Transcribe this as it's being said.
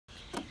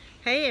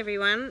Hey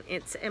everyone,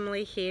 it's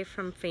Emily here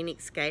from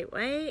Phoenix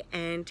Gateway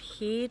and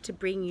here to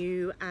bring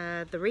you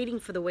the reading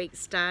for the week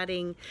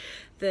starting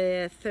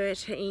the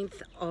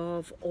 13th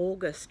of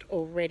August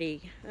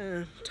already.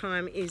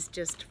 Time is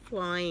just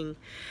flying.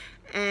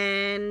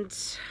 And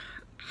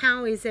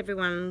how is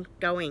everyone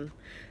going?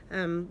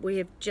 We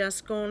have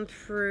just gone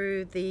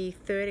through the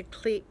third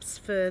eclipse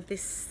for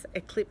this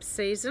eclipse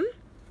season,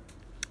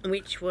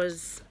 which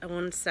was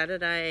on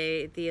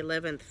Saturday the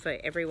 11th for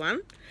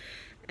everyone.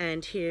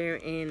 And here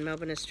in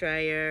Melbourne,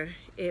 Australia,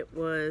 it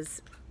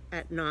was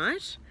at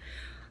night.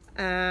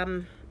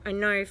 I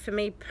know for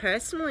me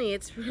personally,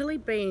 it's really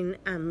been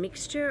a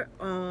mixture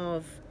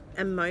of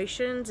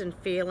emotions and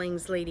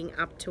feelings leading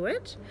up to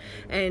it,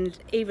 and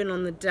even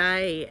on the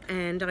day.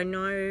 And I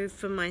know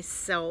for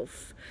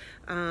myself,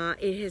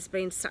 it has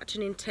been such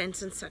an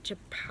intense and such a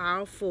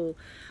powerful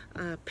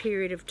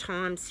period of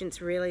time since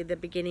really the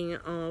beginning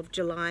of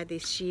July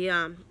this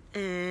year.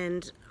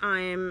 And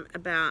I am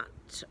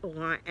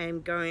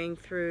going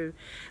through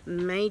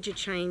major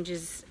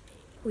changes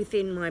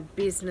within my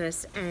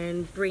business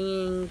and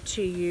bringing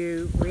to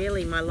you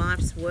really my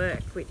life's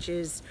work, which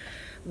is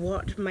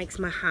what makes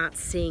my heart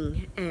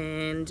sing,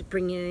 and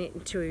bringing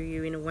it to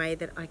you in a way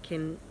that I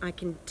can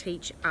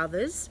teach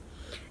others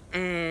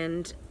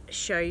and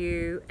show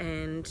you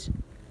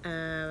and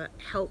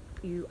help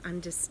you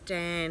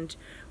understand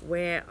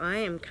where I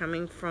am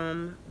coming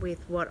from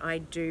with what I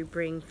do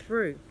bring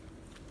through.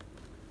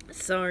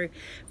 So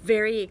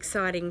very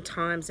exciting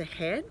times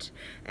ahead,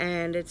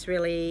 and it's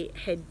really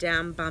head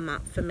down bum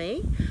up for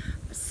me.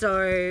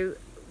 So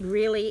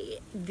really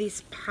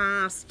this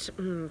past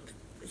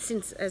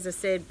since, as I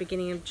said,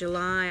 beginning of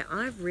July,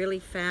 I've really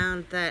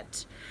found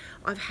that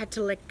I've had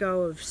to let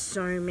go of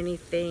so many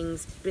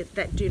things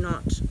that do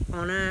not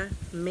honor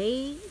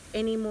me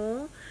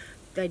anymore.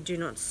 They do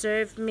not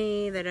serve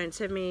me. They don't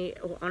serve me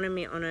or honor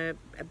me on a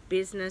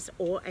business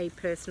or a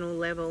personal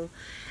level.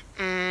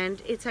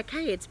 And it's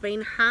okay. It's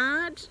been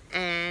hard,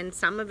 and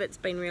some of it's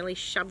been really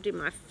shoved in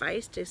my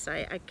face to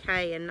say,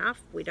 okay,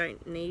 enough. You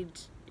don't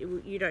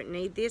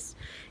need this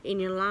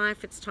in your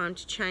life. It's time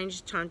to change,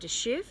 it's time to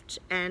shift.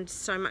 And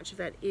so much of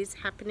that is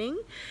happening,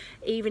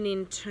 even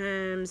in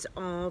terms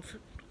of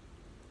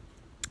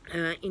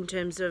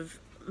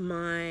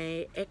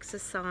my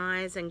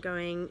exercise and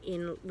going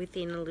in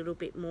within a little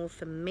bit more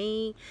for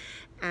me.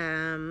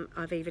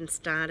 I've even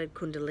started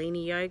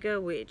Kundalini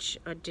yoga, which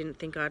I didn't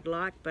think I'd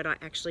like, but I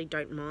actually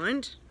don't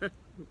mind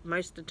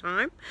most of the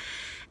time.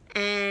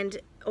 And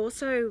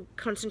also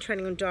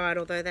concentrating on diet,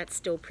 although that's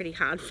still pretty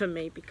hard for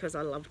me because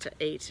I love to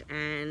eat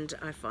and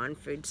I find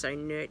food so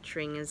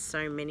nurturing, as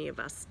so many of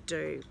us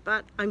do.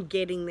 But I'm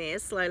getting there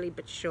slowly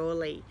but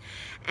surely,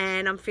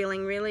 and I'm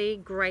feeling really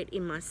great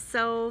in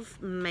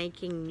myself,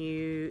 making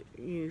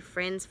new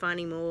friends,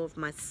 finding more of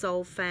my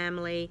soul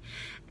family.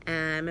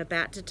 I'm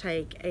about to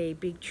take a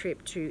big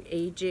trip to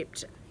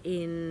Egypt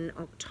in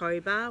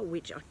October,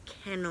 which I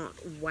cannot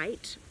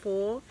wait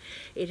for.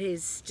 It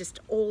is just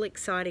all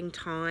exciting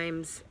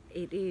times.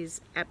 It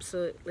is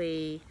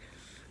absolutely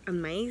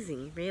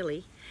amazing,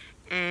 really,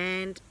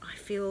 and I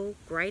feel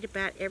great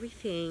about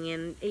everything,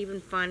 and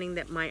even finding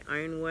that my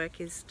own work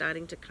is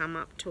starting to come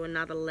up to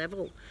another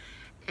level.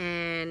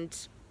 And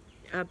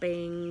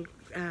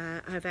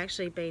I've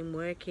actually been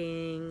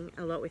working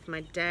a lot with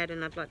my dad,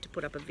 and I'd like to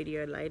put up a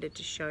video later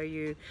to show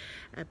you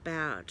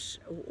about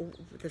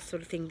the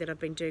sort of thing that I've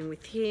been doing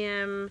with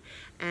him,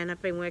 and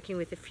I've been working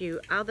with a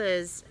few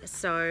others.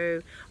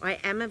 So I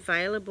am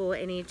available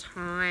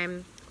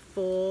anytime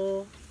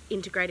for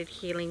integrated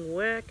healing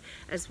work,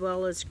 as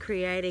well as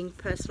creating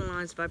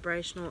personalized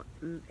vibrational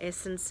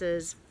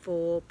essences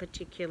for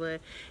particular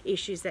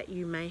issues that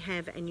you may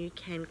have. And you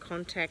can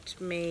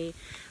contact me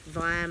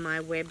via my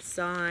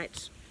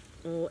website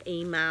or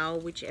email,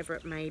 whichever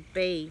it may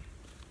be.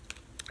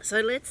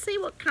 So let's see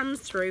what comes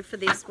through for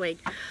this week.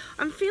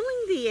 I'm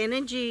feeling the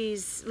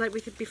energies, like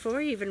before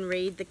I even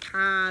read the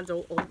cards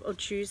or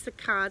choose the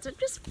cards,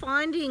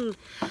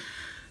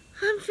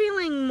 I'm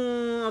feeling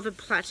more of a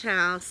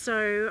plateau.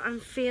 So I'm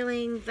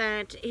feeling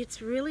that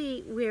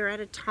we're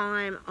at a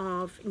time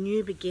of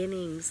new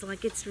beginnings.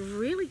 Like it's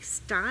really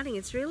starting,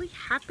 it's really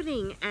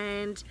happening,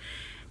 and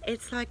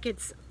it's like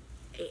it's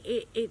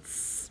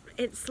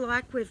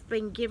like we've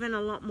been given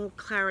a lot more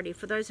clarity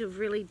for those who've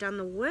really done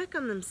the work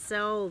on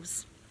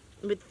themselves,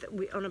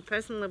 on a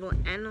personal level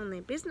and on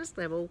their business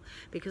level,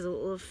 because it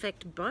will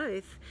affect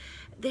both.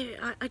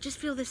 I just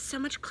feel there's so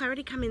much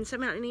clarity coming, so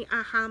many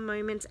aha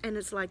moments, and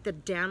it's like the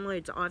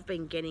downloads I've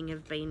been getting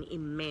have been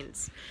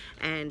immense,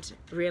 and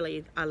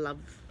really I love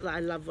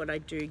what I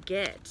do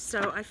get.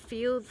 So I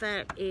feel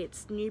that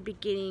it's new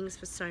beginnings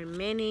for so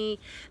many.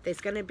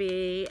 There's going to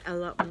be a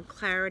lot more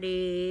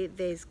clarity.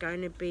 There's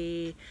going to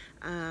be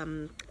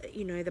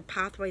the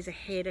pathways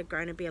ahead are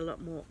going to be a lot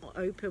more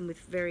open,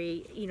 with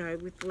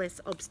with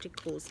less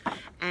obstacles.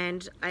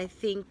 And I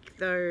think,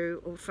 though,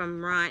 if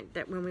I'm right,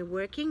 that when we're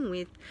working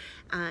with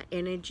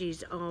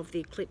energies of the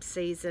eclipse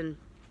season,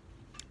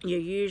 You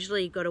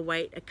usually got to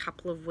wait a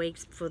couple of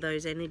weeks for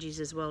those energies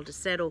as well to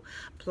settle.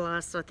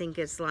 Plus, I think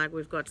it's like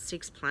we've got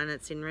 6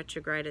 planets in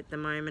retrograde at the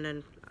moment,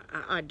 and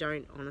I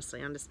don't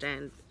honestly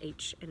understand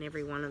each and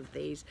every one of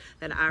these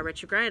that are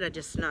retrograde. I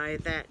just know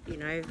that, you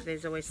know,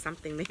 there's always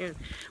something there.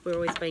 We're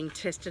always being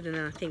tested, and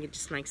I think it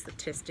just makes the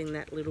testing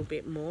that little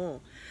bit more.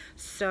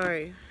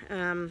 So,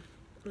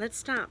 let's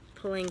start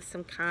pulling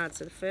some cards.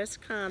 So the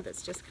first card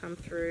that's just come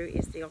through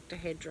is the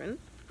octahedron.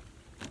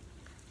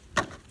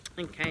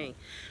 Okay,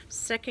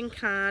 second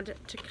card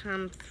to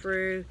come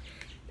through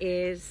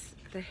is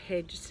the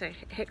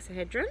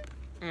hexahedron,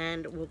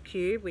 and we'll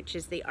cube, which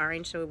is the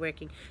orange. So we're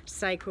working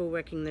sacral,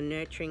 working the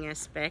nurturing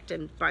aspect,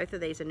 and both of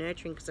these are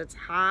nurturing because it's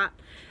heart,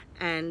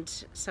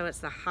 and so it's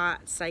the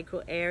heart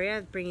sacral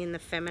area, bringing the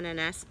feminine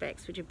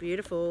aspects, which are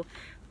beautiful.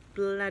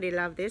 Bloody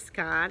love this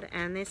card.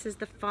 And this is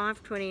the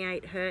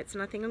 528 hertz,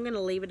 and I think I'm going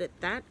to leave it at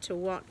that to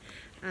what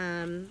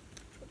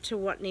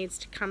needs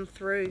to come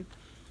through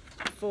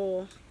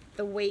for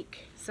the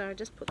week. So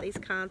just put these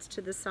cards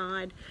to the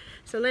side.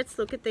 So let's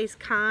look at these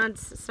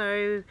cards.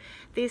 So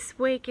this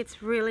week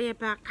it's really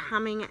about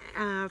coming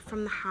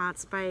from the heart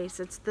space.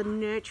 It's the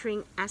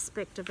nurturing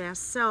aspect of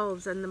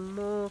ourselves, and the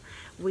more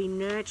we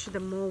nurture, the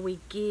more we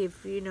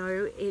give. You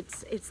know,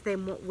 it's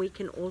then what we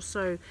can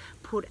also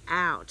put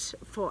out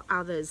for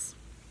others.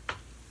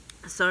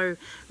 So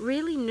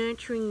really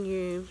nurturing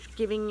you,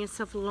 giving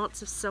yourself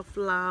lots of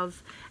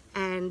self-love.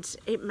 And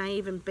it may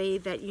even be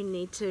that you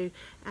need to,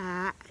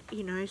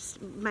 you know,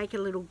 make a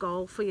little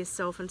goal for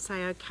yourself and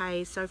say,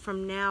 okay, so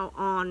from now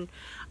on,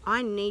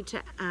 I need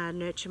to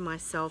nurture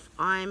myself.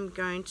 I'm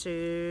going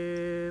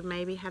to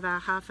maybe have a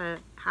half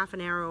an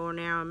hour or an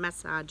hour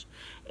massage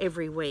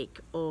every week,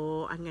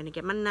 or I'm going to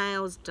get my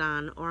nails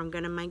done, or I'm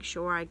going to make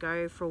sure I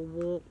go for a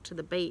walk to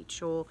the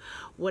beach, or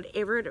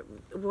whatever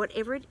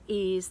it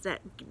is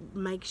that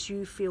makes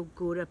you feel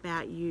good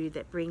about you,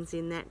 that brings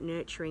in that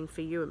nurturing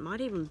for you. It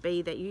might even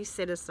be that you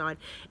set aside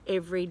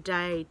every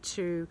day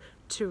to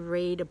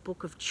read a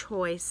book of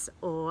choice,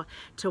 or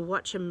to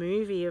watch a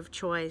movie of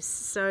choice.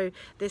 So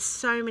there's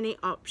so many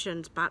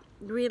options, but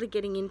really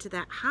getting into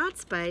that heart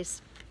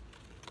space.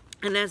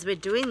 And as we're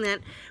doing that,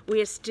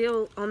 we are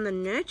still on the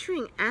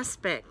nurturing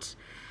aspect.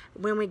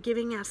 When we're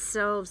giving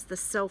ourselves the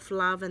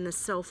self-love and the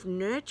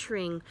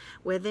self-nurturing,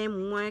 we're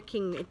then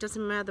working, it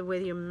doesn't matter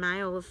whether you're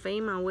male or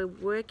female, we're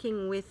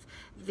working with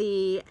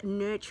the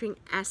nurturing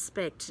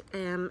aspect.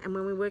 And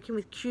when we're working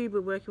with cube,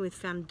 we're working with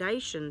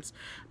foundations.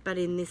 But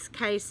in this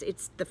case,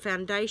 it's the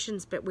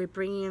foundations, but we're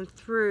bringing them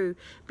through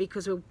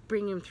because we're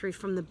bringing them through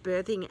from the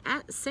birthing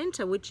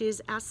center, which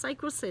is our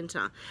sacral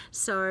center.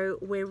 So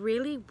we're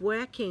really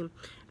working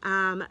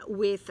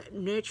with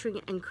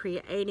nurturing and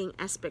creating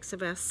aspects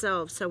of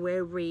ourselves. So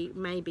we're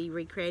maybe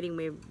recreating,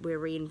 we're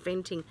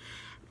reinventing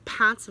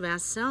parts of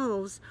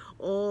ourselves,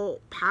 or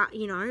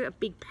you know, a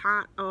big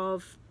part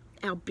of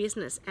our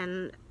business.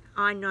 And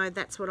I know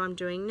that's what I'm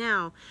doing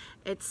now.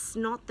 It's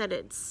not that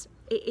it's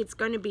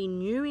going to be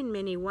new in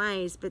many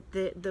ways, but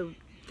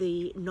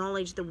the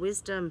knowledge, the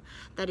wisdom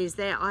that is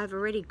there, I've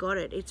already got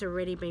it. It's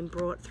already been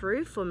brought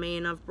through for me,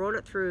 and I've brought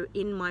it through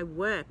in my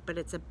work. But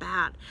it's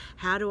about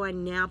how do I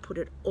now put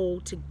it all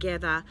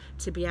together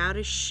to be able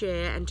to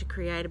share and to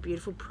create a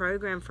beautiful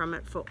program from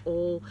it for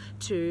all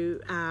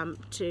to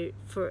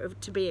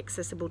be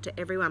accessible to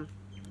everyone.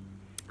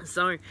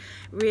 So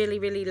really,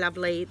 really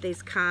lovely.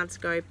 These cards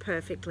go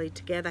perfectly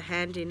together,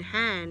 hand in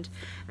hand.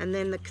 And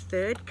then the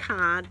third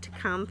card to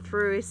come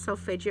through is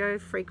Solfeggio,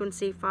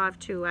 frequency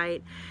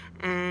 528,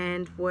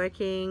 and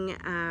working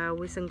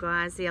with some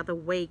guys the other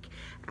week.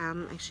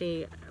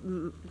 Actually,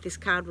 this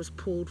card was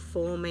pulled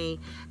for me,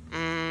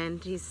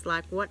 and he's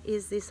like, what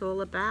is this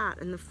all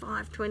about? And the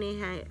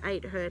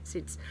 528 hertz,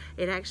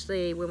 it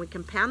actually, when we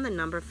compound the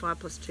number 5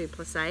 plus 2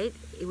 plus 8,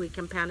 we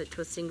compound it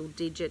to a single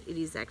digit. It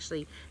is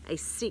actually a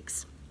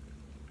 6.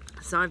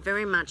 So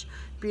very much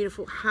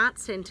beautiful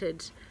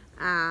heart-centered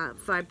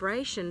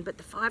vibration. But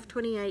the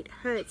 528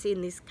 hertz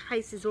in this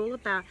case is all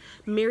about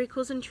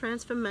miracles and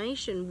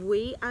transformation.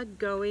 We are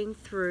going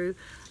through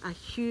a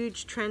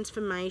huge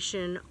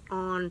transformation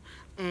on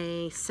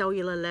a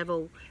cellular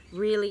level.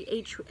 Really,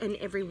 each and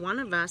every one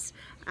of us,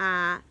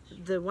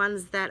 the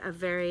ones that are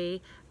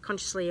very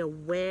consciously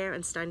aware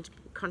and starting to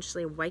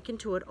consciously awaken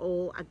to it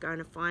all, are going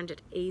to find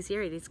it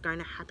easier. It is going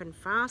to happen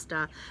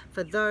faster.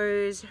 For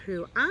those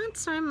who aren't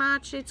so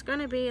much, it's going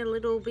to be a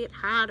little bit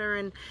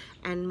harder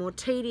and more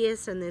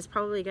tedious, and there's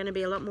probably going to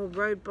be a lot more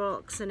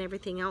roadblocks and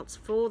everything else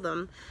for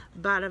them.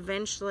 But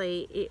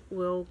eventually it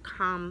will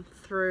come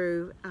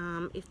through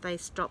if they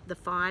stop the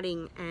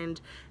fighting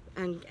and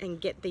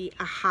get the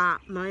aha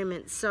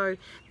moment. So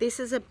this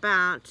is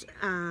about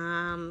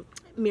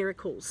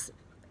miracles.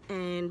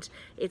 And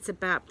it's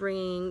about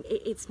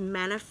it's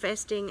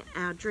manifesting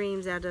our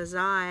dreams, our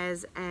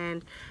desires,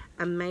 and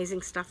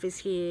amazing stuff is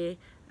here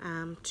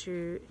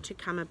to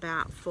come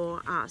about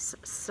for us.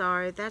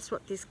 So that's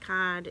what this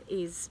card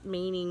is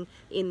meaning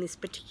in this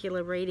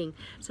particular reading.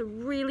 So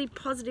really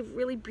positive,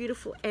 really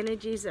beautiful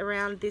energies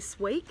around this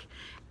week.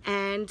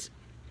 And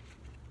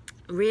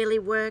really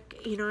work,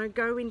 you know,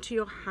 go into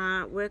your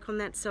heart, work on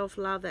that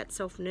self-love, that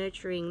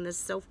self-nurturing, the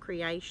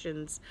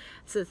self-creations.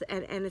 So,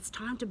 and it's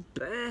time to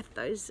birth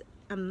those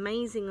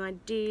amazing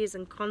ideas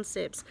and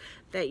concepts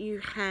that you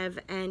have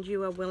and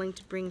you are willing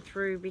to bring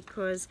through,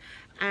 because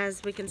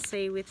as we can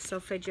see with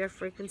solfeggio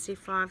frequency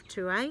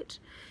 528,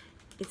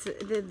 it's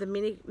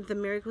the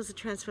miracles, the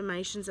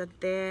transformations are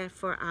there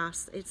for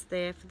us. It's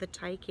there for the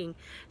taking.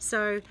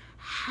 So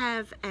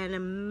have an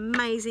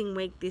amazing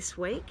week this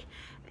week,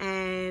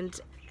 and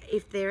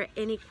if there are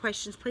any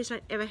questions, please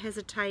don't ever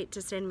hesitate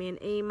to send me an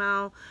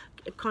email,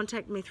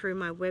 contact me through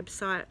my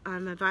website. I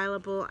am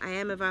available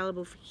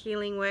for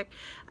healing work.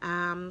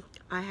 I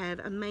have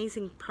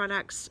amazing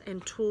products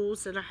and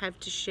tools that I have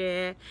to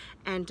share,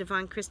 and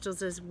divine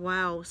crystals as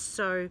well.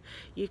 So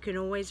you can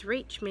always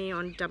reach me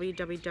on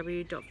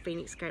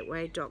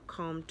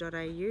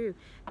www.phoenixgateway.com.au,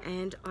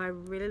 and I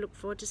really look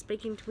forward to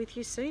speaking with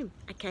you soon.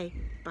 Okay,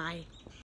 bye.